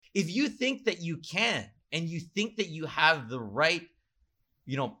if you think that you can and you think that you have the right,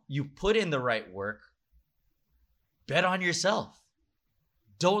 you put in the right work, bet on yourself.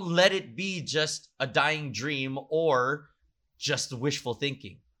 Don't let it be just a dying dream or just wishful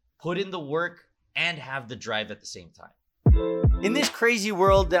thinking. Put in the work and have the drive at the same time. In this crazy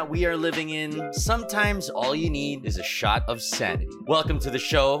world that we are living in, sometimes all you need is a shot of sanity. Welcome to the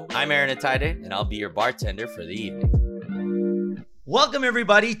show. I'm Aaron Ataide, and I'll be your bartender for the evening. Welcome,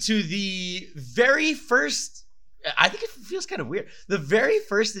 everybody, to the very first, I think it feels kind of weird, the very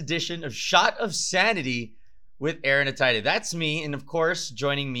first edition of Shot of Sanity with Aaron Ataide. That's me, and of course,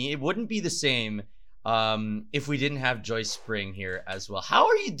 joining me, it wouldn't be the same if we didn't have Joyce Spring here as well. How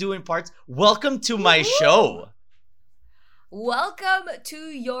are you doing, Parts? Welcome to my show. Welcome to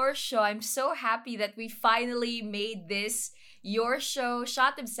your show. I'm so happy that we finally made this your show.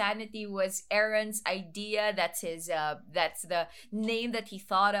 Shot of Sanity was Aaron's idea. That's that's the name that he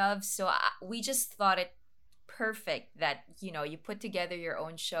thought of. So we just thought it perfect that, you put together your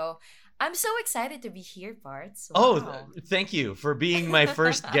own show. I'm so excited to be here, Parts. Wow. Oh, thank you for being my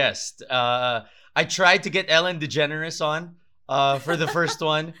first guest. I tried to get Ellen DeGeneres on for the first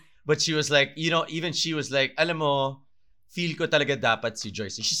one, but she was like, even she was like, alam mo, feel ko talaga dapat si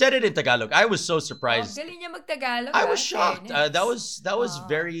Joyce. She said it in Tagalog. I was so surprised. Galing niya mag-Tagalog. I was shocked. That was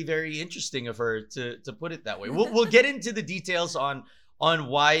very, very interesting of her to put it that way. We'll get into the details on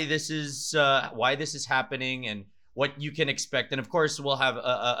why this is happening and what you can expect, and of course we'll have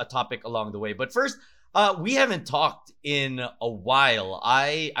a topic along the way. But first, we haven't talked in a while.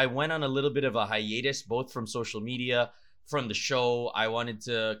 I went on a little bit of a hiatus, both from social media, from the show. I wanted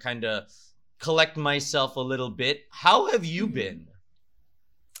to kind of collect myself a little bit. How have you been?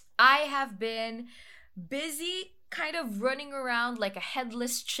 I have been busy, kind of running around like a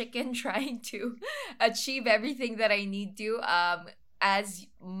headless chicken trying to achieve everything that I need to. As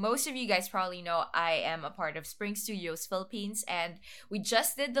most of you guys probably know, I am a part of Spring Studios Philippines, and we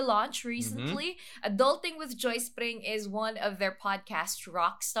just did the launch recently. Mm-hmm. Adulting with Joyce Spring is one of their podcast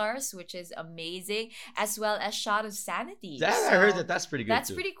rock stars, which is amazing, as well as Shot of Sanity. I heard that's pretty good. That's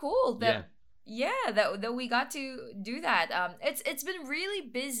too. Pretty cool. That we got to do that. It's been really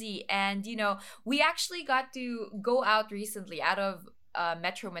busy, and we actually got to go out recently out of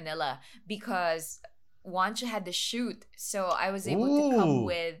Metro Manila because Juancho had the shoot, so I was able to come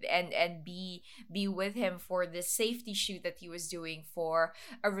with and be with him for the safety shoot that he was doing for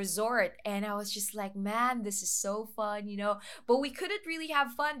a resort. And I was just like, man, this is so fun, but we couldn't really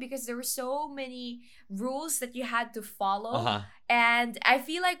have fun because there were so many rules that you had to follow. And I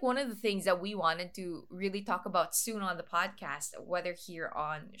feel like one of the things that we wanted to really talk about soon on the podcast, whether here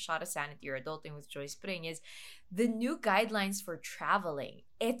on Shot of Sanity or Adulting with Joyce Spring, is the new guidelines for traveling.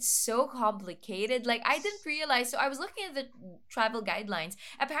 It's so complicated. Like, I didn't realize. So I was looking at the travel guidelines.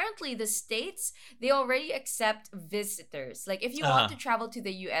 Apparently, the states, they already accept visitors. Like, if you want to travel to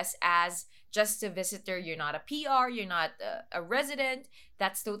the US as just a visitor, you're not a PR, you're not a resident,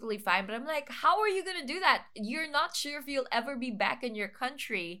 that's totally fine. But I'm like, how are you going to do that? You're not sure if you'll ever be back in your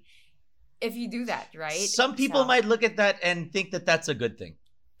country if you do that, right? Some people might look at that and think that that's a good thing.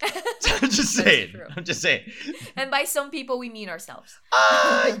 I'm just saying. And by some people, we mean ourselves.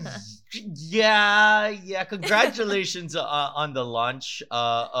 Yeah. Congratulations on the launch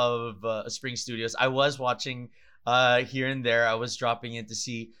of Spring Studios. I was watching here and there. I was dropping in to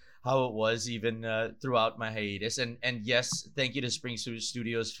see how it was even throughout my hiatus. And yes, thank you to Spring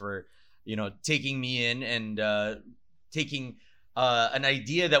Studios for taking me in and taking an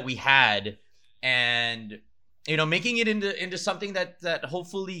idea that we had and making it into something that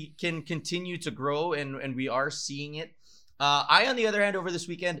hopefully can continue to grow, and we are seeing it. I, on the other hand, over this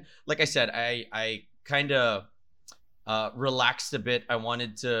weekend, like I said, I kind of relaxed a bit. I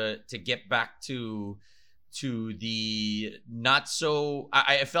wanted to get back to the not so.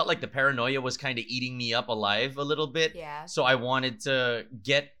 I felt like the paranoia was kind of eating me up alive a little bit. Yeah. So I wanted to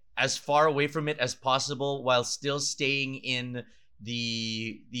get as far away from it as possible while still staying in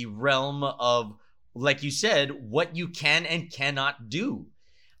the realm of, like you said, what you can and cannot do.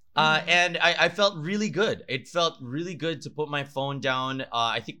 And I felt really good. It felt really good to put my phone down.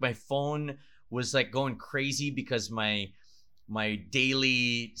 I think my phone was like going crazy because my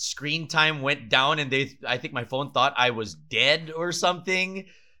daily screen time went down, and I think my phone thought I was dead or something.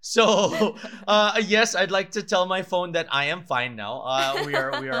 So yes, I'd like to tell my phone that I am fine now. We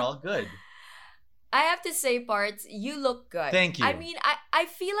are all good. I have to say, Parts, you look good. Thank you. I mean, I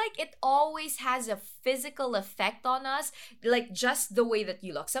feel like it always has a physical effect on us, like just the way that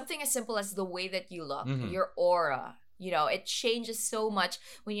you look. Something as simple as the way that you look, your aura, It changes so much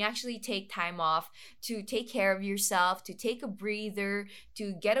when you actually take time off to take care of yourself, to take a breather,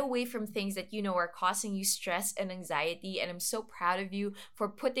 to get away from things that are causing you stress and anxiety. And I'm so proud of you for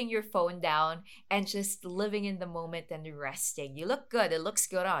putting your phone down and just living in the moment and resting. You look good. It looks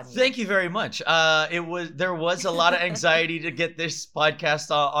good on you. Thank you very much. There was a lot of anxiety to get this podcast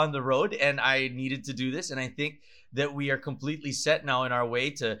on the road, and I needed to do this, and I think that we are completely set now in our way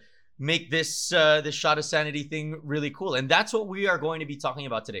to make this this Shot of Sanity thing really cool. And that's what we are going to be talking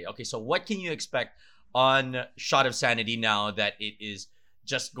about today. Okay, so what can you expect on Shot of Sanity now that it is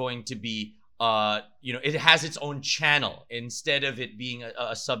just going to be it has its own channel instead of it being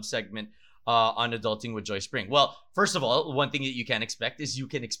a sub-segment on Adulting with Joy Spring? Well, first of all, one thing that you can expect is you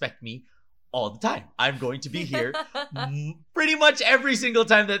can expect me all the time. I'm going to be here pretty much every single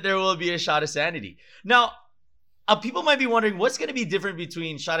time that there will be a Shot of Sanity. Now, people might be wondering what's going to be different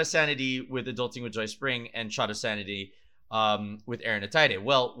between Shot of Sanity with Adulting with Joy Spring and Shot of Sanity with Aaron Ataide.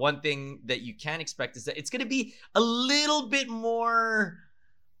 Well, one thing that you can expect is that it's going to be a little bit more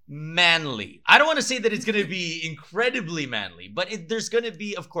manly. I don't want to say that it's going to be incredibly manly, but there's going to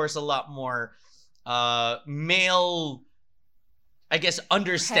be, of course, a lot more male, I guess,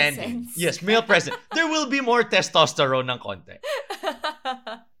 understanding. Presence. Yes, male presence. There will be more testosterone ng konti.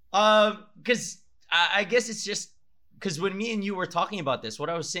 Because I guess it's just because when me and you were talking about this, what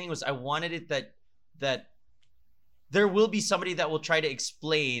I was saying was I wanted it that there will be somebody that will try to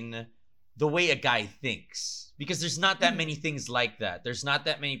explain the way a guy thinks, because there's not that many things like that. There's not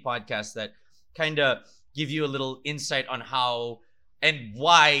that many podcasts that kind of give you a little insight on how and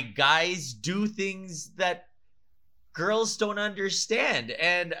why guys do things that girls don't understand.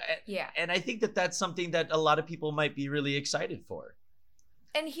 And I think that that's something that a lot of people might be really excited for.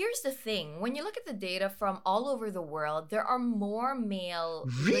 And here's the thing. When you look at the data from all over the world, there are more male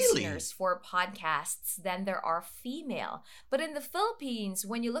listeners for podcasts than there are female. But in the Philippines,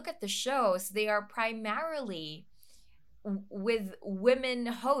 when you look at the shows, they are primarily with women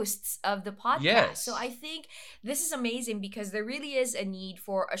hosts of the podcast. Yes. So I think this is amazing because there really is a need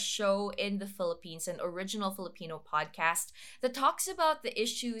for a show in the Philippines, an original Filipino podcast that talks about the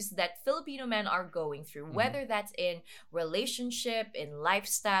issues that Filipino men are going through, whether that's in relationship, in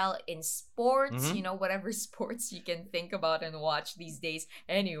lifestyle, in sports, whatever sports you can think about and watch these days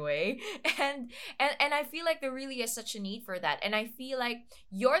anyway. And I feel like there really is such a need for that. And I feel like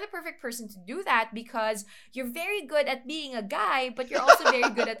you're the perfect person to do that because you're very good at being a guy, but you're also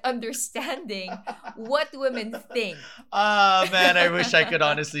very good at understanding what women think. Man, I wish I could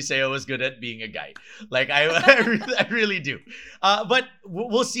honestly say I was good at being a guy. Like I really do. But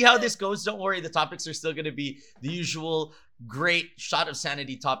we'll see how this goes. Don't worry, the topics are still going to be the usual great Shot of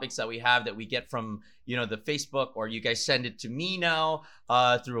Sanity topics that we have that we get from the Facebook, or you guys send it to me now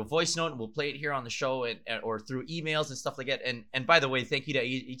through a voice note, and we'll play it here on the show or through emails and stuff like that. And by the way, thank you to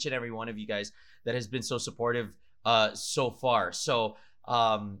each and every one of you guys that has been so supportive so far. So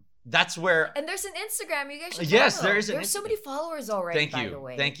that's where. And there's an Instagram you guys should yes follow. There's so many followers already. By the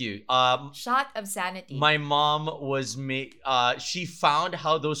way, thank you. Shot of Sanity. My mom was she found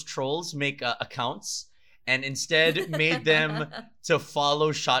how those trolls make accounts and instead made them to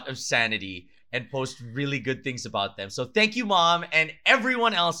follow Shot of Sanity and post really good things about them. So thank you, Mom, and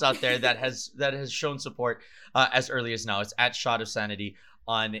everyone else out there that has shown support as early as now. It's at Shot of Sanity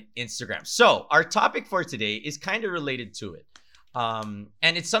on Instagram. So our topic for today is kind of related to it. And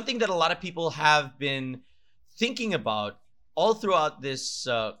it's something that a lot of people have been thinking about all throughout this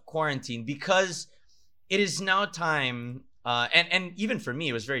quarantine, because it is now time, and even for me,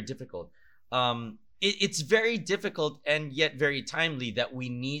 it was very difficult. It's very difficult and yet very timely that we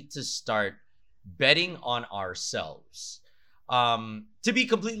need to start betting on ourselves. To be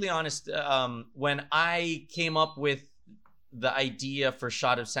completely honest, when I came up with the idea for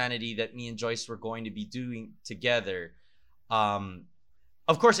Shot of Sanity that me and Joyce were going to be doing together,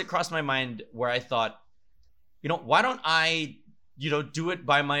 of course it crossed my mind where I thought, why don't I, do it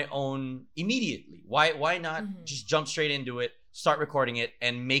by my own immediately? Why not just jump straight into it, start recording it,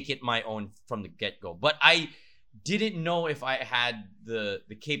 and make it my own from the get-go? But I didn't know if I had the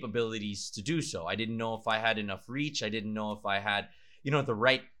capabilities to do so. I didn't know if I had enough reach. I didn't know if I had, the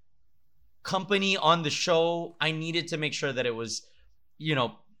right company on the show. I needed to make sure that it was,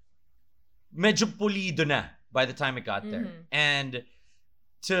 medyo pulido na by the time it got there. And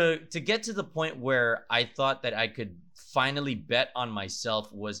to get to the point where I thought that I could finally bet on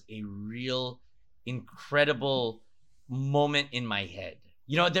myself was a real incredible moment in my head.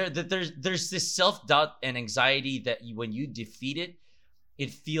 There's this self-doubt and anxiety that when you defeat it,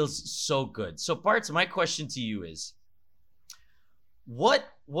 it feels so good. So Parts, my question to you is, what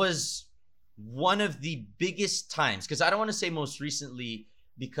was one of the biggest times, because I don't want to say most recently,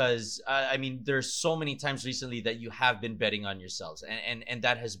 because I mean, there's so many times recently that you have been betting on yourselves, and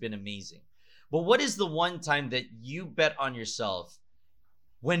that has been amazing. But what is the one time that you bet on yourself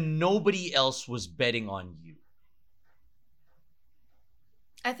when nobody else was betting on you?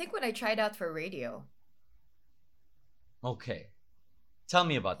 I think when I tried out for radio. Okay. Tell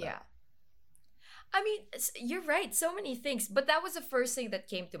me about Yeah. that. I mean, you're right, so many things, but that was the first thing that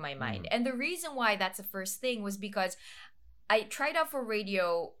came to my mind. Mm. And the reason why that's the first thing was because I tried out for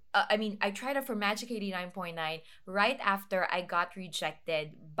radio. I tried out for Magic 89.9 right after I got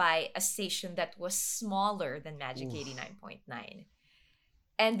rejected by a station that was smaller than Magic Oof. 89.9.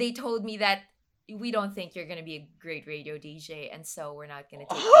 And they told me that we don't think you're going to be a great radio DJ, and so we're not going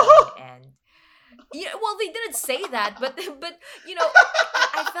to take you on. And yeah, well, they didn't say that, but you know,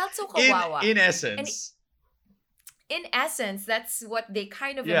 I felt so kawawa. In And essence. in essence, that's what they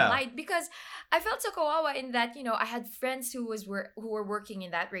kind of Yeah. implied, because I felt so kawawa in that, you know, I had friends who were working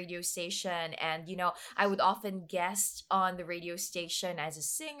in that radio station, and you know, I would often guest on the radio station as a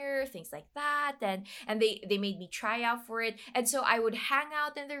singer, things like that, and they made me try out for it, and so I would hang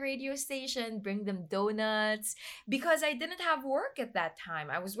out in the radio station, bring them donuts, because I didn't have work at that time.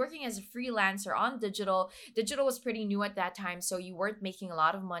 I was working as a freelancer on digital. Digital was pretty new at that time, so you weren't making a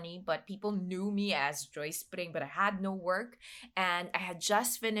lot of money, but people knew me as Joy Spring, but I had no work, and I had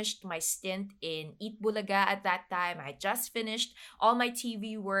just finished my stint in Eat Bulaga at that time. I had just finished all my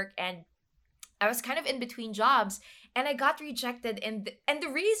TV work, and I was kind of in between jobs, and I got rejected. And the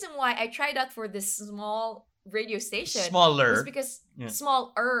reason why I tried out for this small radio station was Smaller. because Yeah.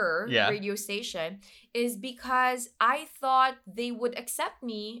 smaller Yeah. radio station is because I thought they would accept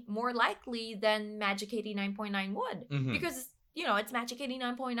me more likely than Magic 89.9 would, Mhm. because you know, it's Magic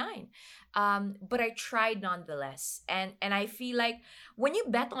 89.9. But I tried nonetheless. And I feel like when you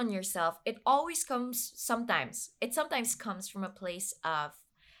bet on yourself, it always comes it sometimes comes from a place of,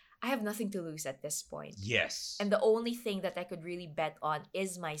 I have nothing to lose at this point. Yes. And the only thing that I could really bet on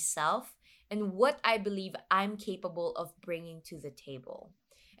is myself and what I believe I'm capable of bringing to the table.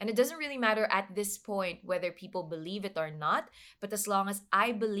 And it doesn't really matter at this point whether people believe it or not, but as long as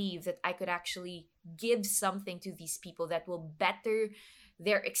I believe that I could actually give something to these people that will better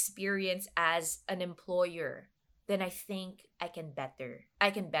their experience as an employer, then I think I can bet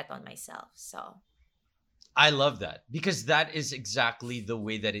on myself. So I love that, because that is exactly the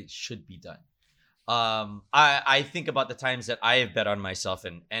way that it should be done. I think about the times that I have bet on myself,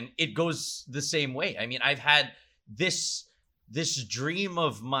 and it goes the same way. I mean, I've had this dream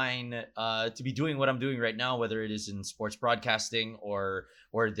of mine to be doing what I'm doing right now, whether it is in sports broadcasting or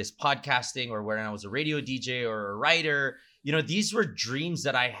this podcasting, or when I was a radio DJ or a writer. You know, these were dreams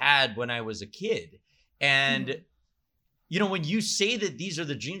that I had when I was a kid. And you know, when you say that these are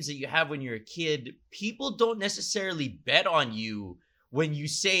the dreams that you have when you're a kid, people don't necessarily bet on you when you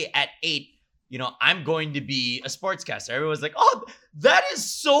say at 8, you know, I'm going to be a sportscaster. Everyone's like, oh, that is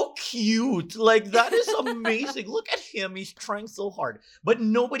so cute. Like, that is amazing. Look at him. He's trying so hard. But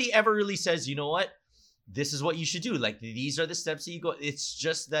nobody ever really says, you know what? This is what you should do. Like, these are the steps that you go. It's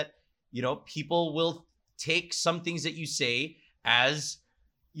just that, you know, people will take some things that you say as,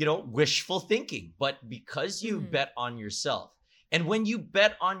 you know, wishful thinking. But because you bet on yourself, and when you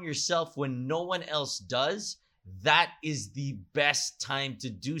bet on yourself when no one else does, that is the best time to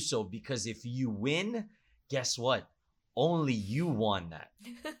do so, because if you win, guess what? Only you won that.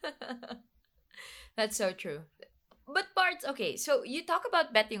 That's so true. But Bart, okay, so you talk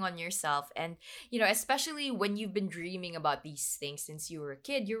about betting on yourself, and you know, especially when you've been dreaming about these things since you were a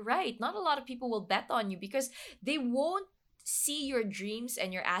kid, you're right. Not a lot of people will bet on you because they won't see your dreams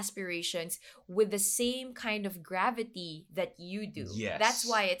and your aspirations with the same kind of gravity that you do. Yes. That's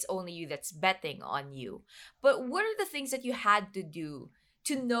why it's only you that's betting on you. But what are the things that you had to do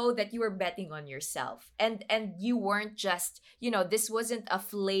to know that you were betting on yourself, and you weren't just, you know, this wasn't a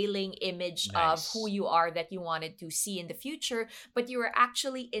flailing image of Nice. who you are that you wanted to see in the future, but you were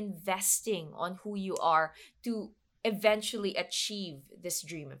actually investing on who you are to eventually achieve this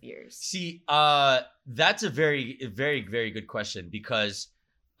dream of yours? See, that's a very, very, very good question, because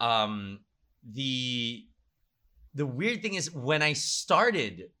the weird thing is, when I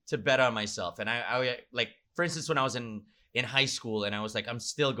started to bet on myself, and I like, for instance, when I was in high school, and I was like, I'm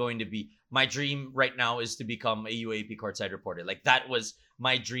still going to be, my dream right now is to become a UAP courtside reporter. Like, that was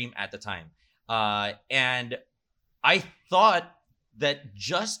my dream at the time. And I thought that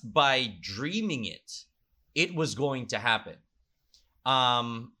just by dreaming it, it was going to happen.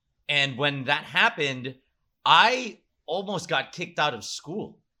 And when that happened, I almost got kicked out of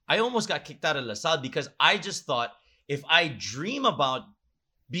school. I almost got kicked out of La Salle, because I just thought, if I dream about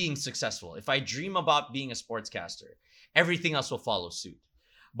being successful, if I dream about being a sportscaster, everything else will follow suit.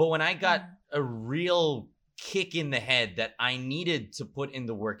 But when I got a real kick in the head that I needed to put in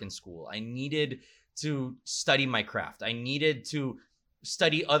the work in school, I needed to study my craft, I needed to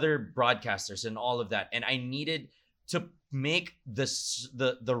study other broadcasters and all of that, and I needed to make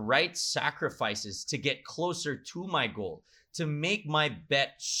the right sacrifices to get closer to my goal, to make my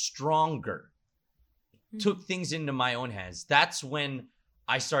bet stronger, took things into my own hands. That's when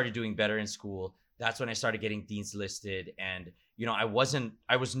I started doing better in school. That's when I started getting dean's listed. And, I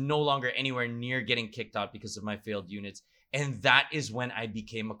was no longer anywhere near getting kicked out because of my failed units. And that is when I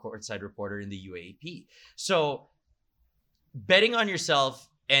became a courtside reporter in the UAAP. So betting on yourself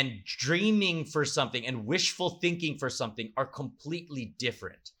and dreaming for something and wishful thinking for something are completely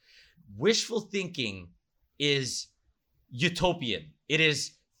different. Wishful thinking is utopian. It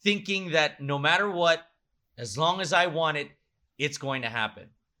is thinking that no matter what, as long as I want it, it's going to happen.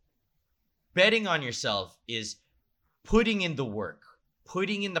 Betting on yourself is putting in the work,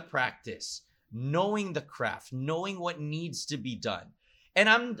 putting in the practice, knowing the craft, knowing what needs to be done. And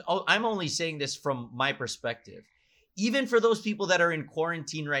I'm only saying this from my perspective. Even for those people that are in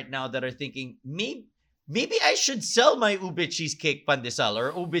quarantine right now that are thinking, maybe I should sell my ube cheesecake pandesal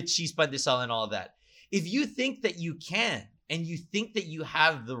or ube cheese pandesal and all that. If you think that you can, and you think that you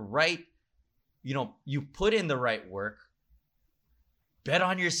have the right, you put in the right work, bet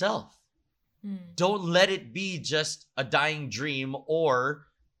on yourself. Don't let it be just a dying dream or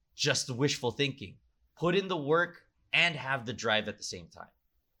just wishful thinking. Put in the work and have the drive at the same time.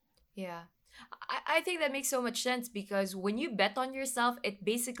 Yeah. I think that makes so much sense because when you bet on yourself, it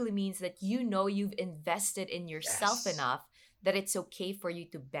basically means that you've invested in yourself enough that it's okay for you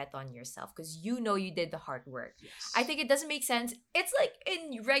to bet on yourself because you did the hard work. Yes. I think it doesn't make sense. It's like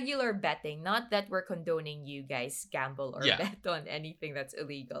in regular betting, not that we're condoning you guys gamble or bet on anything that's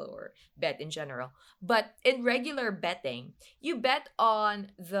illegal or bet in general. But in regular betting, you bet on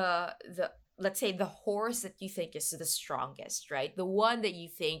the let's say the horse that you think is the strongest, right? The one that you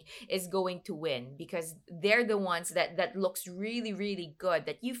think is going to win because they're the ones that looks really, really good,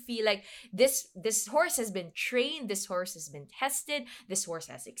 that you feel like this horse has been trained, this horse has been tested, this horse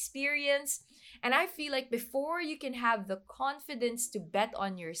has experience. And I feel like before you can have the confidence to bet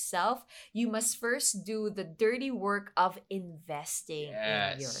on yourself, you must first do the dirty work of investing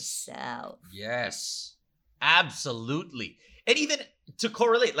in yourself. Yes, absolutely. And even to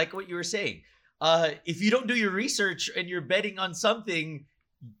correlate, like what you were saying, if you don't do your research and you're betting on something,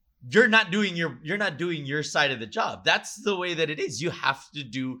 you're not doing your side of the job. That's the way that it is. You have to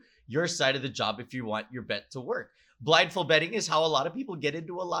do your side of the job if you want your bet to work. Blindfold betting is how a lot of people get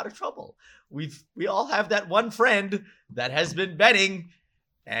into a lot of trouble. We all have that one friend that has been betting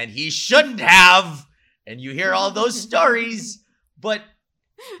and he shouldn't have, and you hear all those stories. But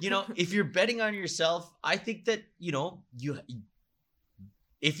if you're betting on yourself, I think that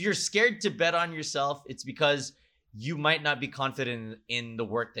if you're scared to bet on yourself, it's because you might not be confident in the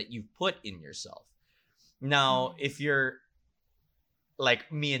work that you've put in yourself. Now, if you're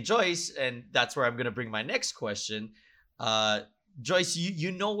like me and Joyce, and that's where I'm going to bring my next question. Joyce,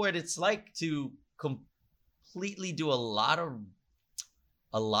 you know what it's like to completely do a lot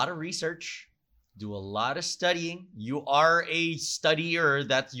of research, do a lot of studying. You are a studier,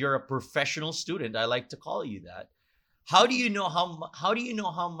 you're a professional student. I like to call you that. How do you know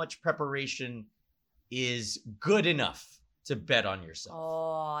how much preparation is good enough to bet on yourself?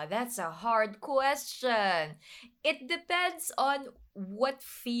 Oh, that's a hard question. It depends on what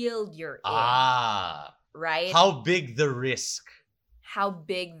field you're in. Right? How big the risk? How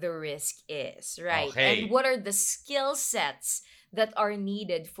big the risk is, right? Okay. And what are the skill sets that are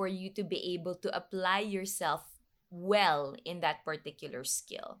needed for you to be able to apply yourself well in that particular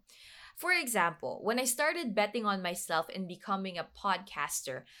skill? For example, when I started betting on myself and becoming a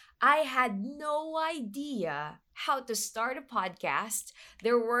podcaster, I had no idea how to start a podcast.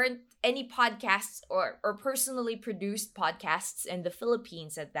 There weren't any podcasts or personally produced podcasts in the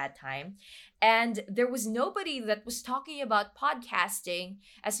Philippines at that time. And there was nobody that was talking about podcasting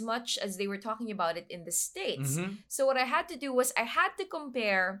as much as they were talking about it in the States. So what I had to do was I had to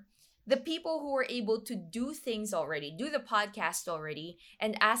compare the people who were able to do things already, do the podcast already,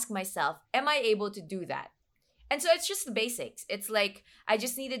 and ask myself, am I able to do that? And so it's just the basics. It's like, I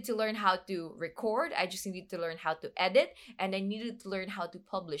just needed to learn how to record. I just needed to learn how to edit. And I needed to learn how to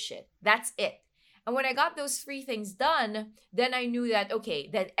publish it. That's it. And when I got those 3 things done, then I knew that, okay,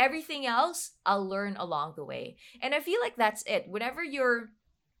 that everything else I'll learn along the way. And I feel like that's it. Whenever you're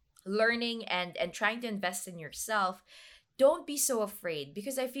learning and trying to invest in yourself, don't be so afraid,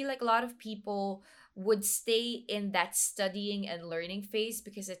 because I feel like a lot of people would stay in that studying and learning phase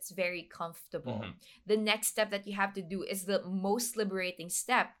because it's very comfortable. Mhm. The next step that you have to do is the most liberating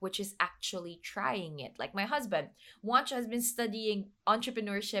step, which is actually trying it. Like my husband, Wancho has been studying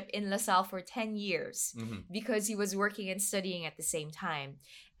entrepreneurship in LaSalle for 10 years Mhm. because he was working and studying at the same time.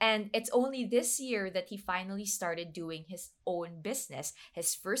 And it's only this year that he finally started doing his own business.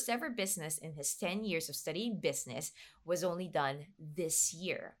 His first ever business in his 10 years of studying business was only done this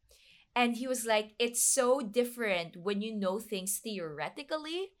year. And he was like, it's so different when you know things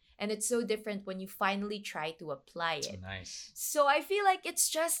theoretically, and it's so different when you finally try to apply it. Nice. So I feel like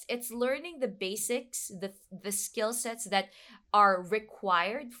it's learning the basics, the skill sets that are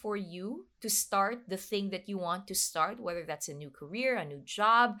required for you to start the thing that you want to start, whether that's a new career, a new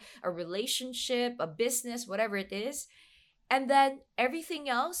job, a relationship, a business, whatever it is. And then everything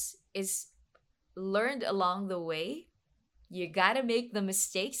else is learned along the way. You gotta make the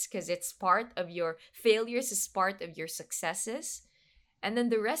mistakes because it's part of your failures, is part of your successes. And then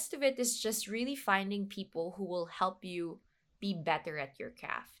the rest of it is just really finding people who will help you be better at your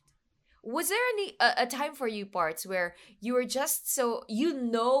craft. Was there a time for you, Parts, where you were just so, you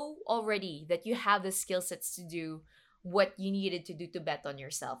know already that you have the skill sets to do what you needed to do to bet on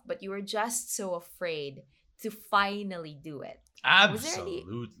yourself, but you were just so afraid to finally do it? Was there any?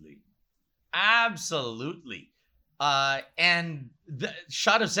 Absolutely. Absolutely. And the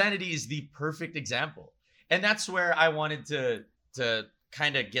shot of sanity is the perfect example. And that's where I wanted to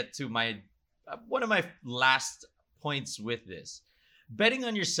kind of get to my one of my last points with this. Betting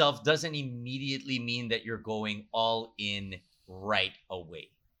on yourself doesn't immediately mean that you're going all in right away.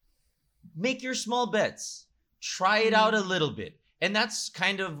 Make your small bets. Try it out a little bit. And that's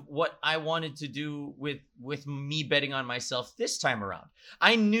kind of what I wanted to do with me betting on myself this time around.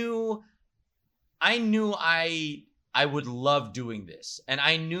 I knew I would love doing this. And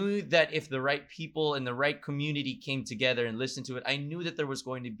I knew that if the right people and the right community came together and listened to it, I knew that there was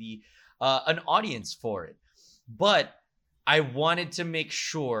going to be an audience for it. But I wanted to make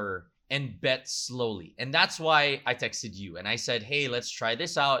sure and bet slowly. And that's why I texted you and I said, hey, let's try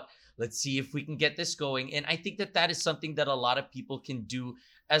this out. Let's see if we can get this going. And I think that that is something that a lot of people can do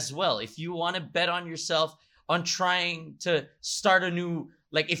as well. If you want to bet on yourself on trying to start a new,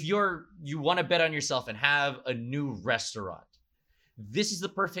 like if you want to bet on yourself and have a new restaurant, this is the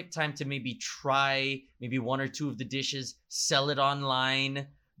perfect time to maybe try maybe one or two of the dishes, sell it online,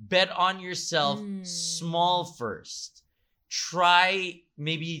 bet on yourself small first. Try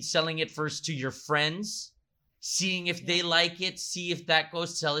maybe selling it first to your friends, seeing if they like it, see if that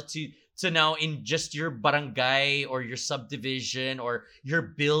goes, sell it to now in just your barangay or your subdivision or your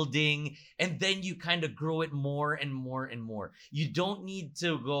building, and then you kind of grow it more and more and more. You don't need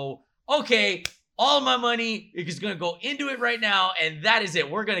to go, okay, all my money is going to go into it right now, and that is it.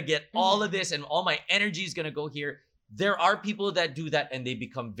 We're going to get all of this, and all my energy is going to go here. There are people that do that, and they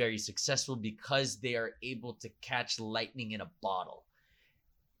become very successful because they are able to catch lightning in a bottle.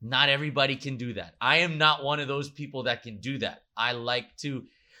 Not everybody can do that. I am not one of those people that can do that. I like to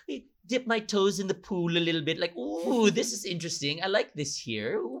dip my toes in the pool a little bit, like, ooh, this is interesting. I like this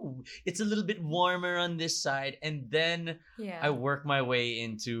here. Ooh, it's a little bit warmer on this side. And then I work my way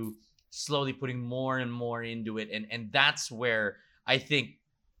into slowly putting more and more into it. And that's where I think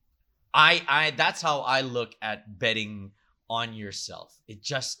I that's how I look at betting on yourself.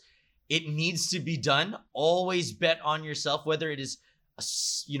 It needs to be done. Always bet on yourself, whether it is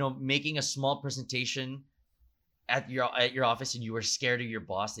making a small presentation at your office and you are scared of your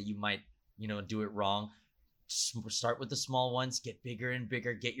boss that you might do it wrong. Start with the small ones, get bigger and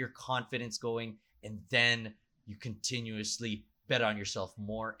bigger, get your confidence going, and then you continuously bet on yourself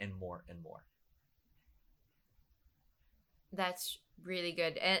more and more and more. That's really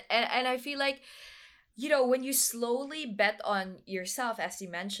good. And I feel like, when you slowly bet on yourself, as you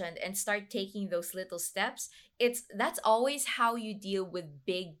mentioned, and start taking those little steps, that's always how you deal with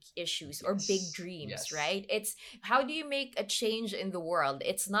big issues or big dreams, Yes. right? It's how do you make a change in the world?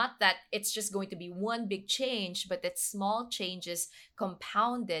 It's not that it's just going to be one big change, but that small changes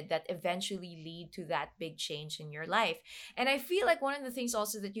compounded that eventually lead to that big change in your life. And I feel like one of the things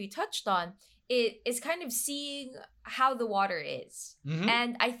also that you touched on, it is kind of seeing how the water is. Mhm.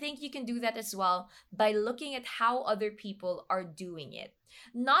 And I think you can do that as well by looking at how other people are doing it.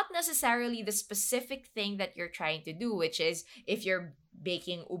 Not necessarily the specific thing that you're trying to do, which is if you're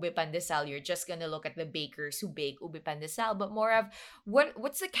baking ube pandesal, you're just gonna look at the bakers who bake ube pandesal, but more of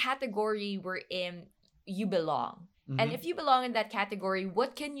what's the category wherein you belong. And Mm-hmm. if you belong in that category,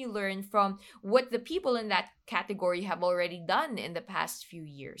 what can you learn from what the people in that category have already done in the past few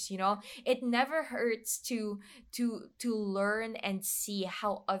years? It never hurts to learn and see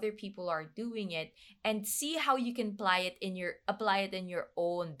how other people are doing it, and see how you can apply it in your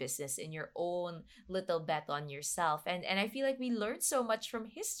own business, in your own little bet on yourself. And I feel like we learned so much from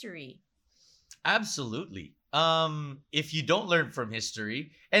history. Absolutely. If you don't learn from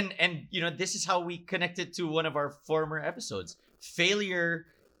history, and this is how we connected to one of our former episodes. Failure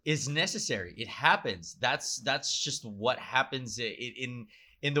is necessary. It happens. That's just what happens in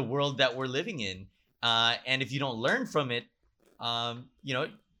the world that we're living in. And if you don't learn from it,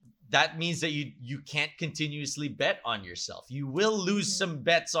 that means that you can't continuously bet on yourself. You will lose Mhm. some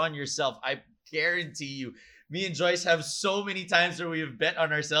bets on yourself. I guarantee you. Me and Joyce have so many times where we have bet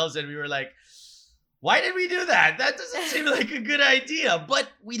on ourselves and we were like, why did we do that? That doesn't seem like a good idea. But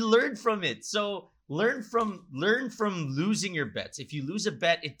we learned from it. So learn from losing your bets. If you lose a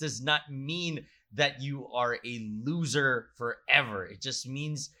bet, it does not mean that you are a loser forever. It just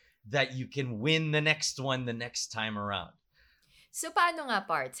means that you can win the next one the next time around. So paano nga,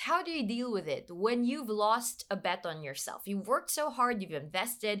 Parts? How do you deal with it when you've lost a bet on yourself? You've worked so hard, you've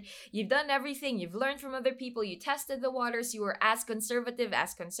invested, you've done everything, you've learned from other people, you tested the waters, you were as conservative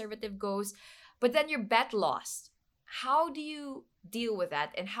goes, but then your bet lost. How do you deal with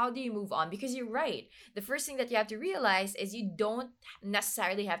that, and how do you move on? Because you're right. The first thing that you have to realize is you don't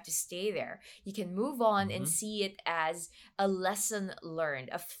necessarily have to stay there. You can move on and Mhm. see it as a lesson learned,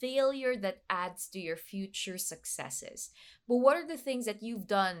 a failure that adds to your future successes. But what are the things that you've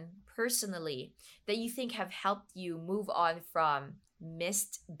done personally that you think have helped you move on from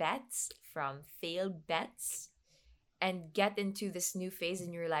missed bets, from failed bets, and get into this new phase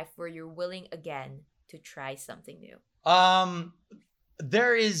in your life where you're willing again to try something new? Um,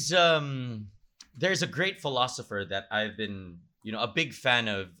 there is there's a great philosopher that I've been a big fan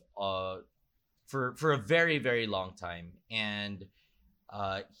of for a very very long time, and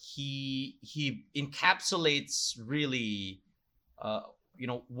he encapsulates really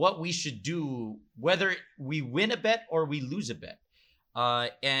what we should do whether we win a bet or we lose a bet.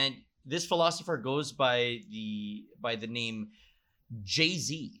 And this philosopher goes by the name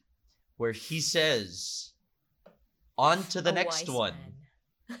Jay-Z, where he says, on to the A next wise one,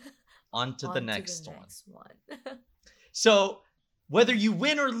 man. on to the On to the next one. next one. So whether you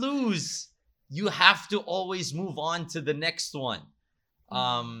win or lose, you have to always move on to the next one.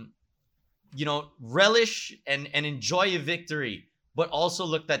 um Relish and enjoy a victory, but also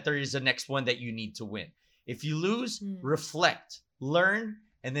look that there is a next one that you need to win. If you lose, Mm. reflect, learn,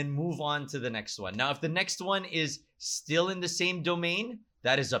 and then move on to the next one. Now, if the next one is still in the same domain,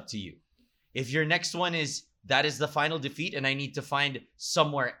 that is up to you. If your next one is that is the final defeat and I need to find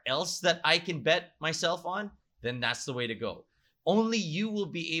somewhere else that I can bet myself on, then that's the way to go. Only you will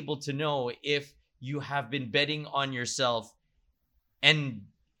be able to know if you have been betting on yourself, and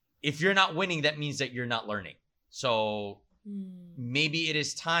if you're not winning, that means that you're not learning. So Mm. maybe it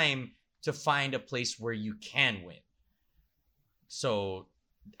is time to find a place where you can win. So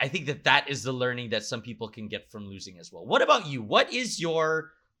I think that is the learning that some people can get from losing as well. What about you? What is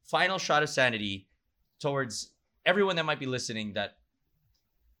your final shot of sanity towards everyone that might be listening that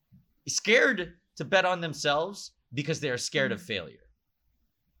is scared to bet on themselves because they are scared of Mm. failure?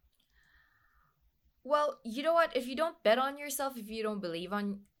 Well, you know what? If you don't bet on yourself, if you don't believe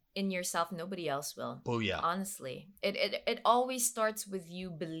in yourself, nobody else will. Booyah. Honestly, it always starts with you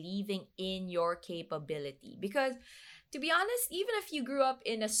believing in your capability. Because to be honest, even if you grew up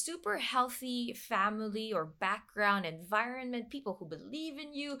in a super healthy family or background environment, people who believe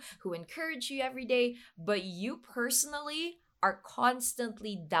in you, who encourage you every day, but you personally are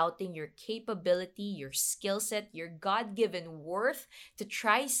constantly doubting your capability, your skill set, your God given worth to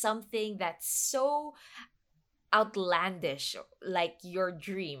try something that's so outlandish, like your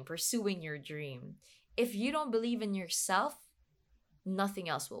dream, pursuing your dream. If you don't believe in yourself, nothing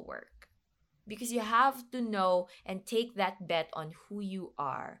else will work. Because you have to know and take that bet on who you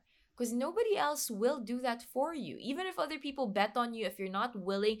are. Because nobody else will do that for you. Even if other people bet on you, if you're not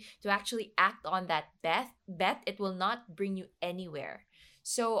willing to actually act on that bet, it will not bring you anywhere.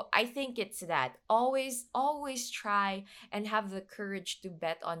 So I think it's that. Always try and have the courage to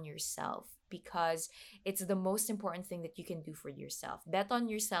bet on yourself, because it's the most important thing that you can do for yourself. Bet on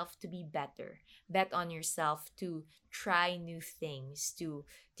yourself to be better. Bet on yourself to try new things, to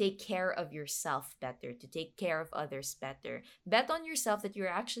take care of yourself better, to take care of others better. Bet on yourself that you're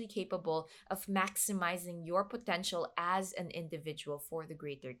actually capable of maximizing your potential as an individual for the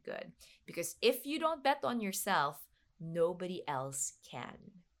greater good. Because if you don't bet on yourself, nobody else can.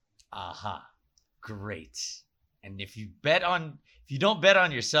 Aha. Great. And if you don't bet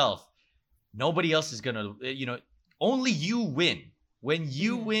on yourself, nobody else is gonna, only you win. When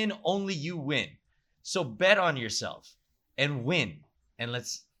you win, only you win. So bet on yourself and win. And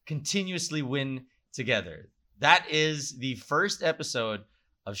let's continuously win together. That is the first episode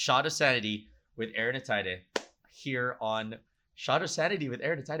of Shot of Sanity with Aaron Ataide here on Shot of Sanity with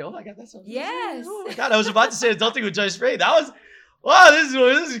Aaron Ataide. Oh my God, that's so Yes. Oh my God, I was about to say Adulting with Joy Spring. That was, wow, this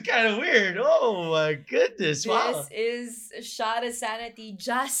is kind of weird. Oh my goodness. Wow. This is Shot of Sanity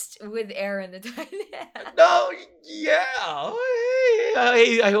just with Aaron. No, yeah.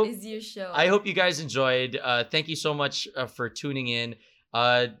 Hey, I hope is your show. I hope you guys enjoyed. Thank you so much for tuning in.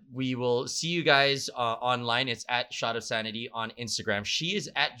 We will see you guys online. It's at Shot of Sanity on Instagram. She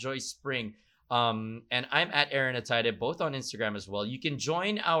is at Joy Spring. And I'm at Aaron Ataide, both on Instagram as well. You can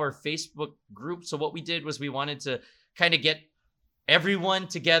join our Facebook group. So what we did was we wanted to kind of get everyone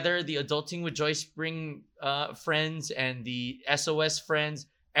together, the Adulting with Joy Spring friends and the SOS friends,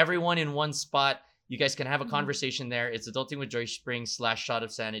 everyone in one spot. You guys can have a conversation there. It's Adulting with Joy Spring / Shot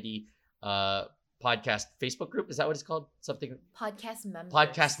of Sanity podcast Facebook group. Is that what it's called? Something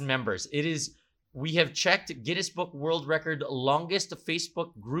Podcast members. It is. We have checked Guinness Book World Record longest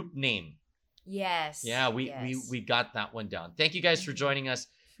Facebook group name. Yes. Yeah, we got that one down. Thank you guys for joining us.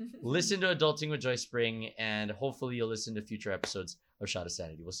 Listen to Adulting with Joy Spring, and hopefully you'll listen to future episodes of Shot of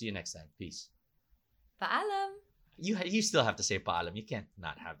Sanity. We'll see you next time. Peace. Paalam. You still have to say paalam. You can't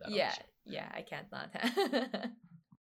not have that. Yeah, I can't not.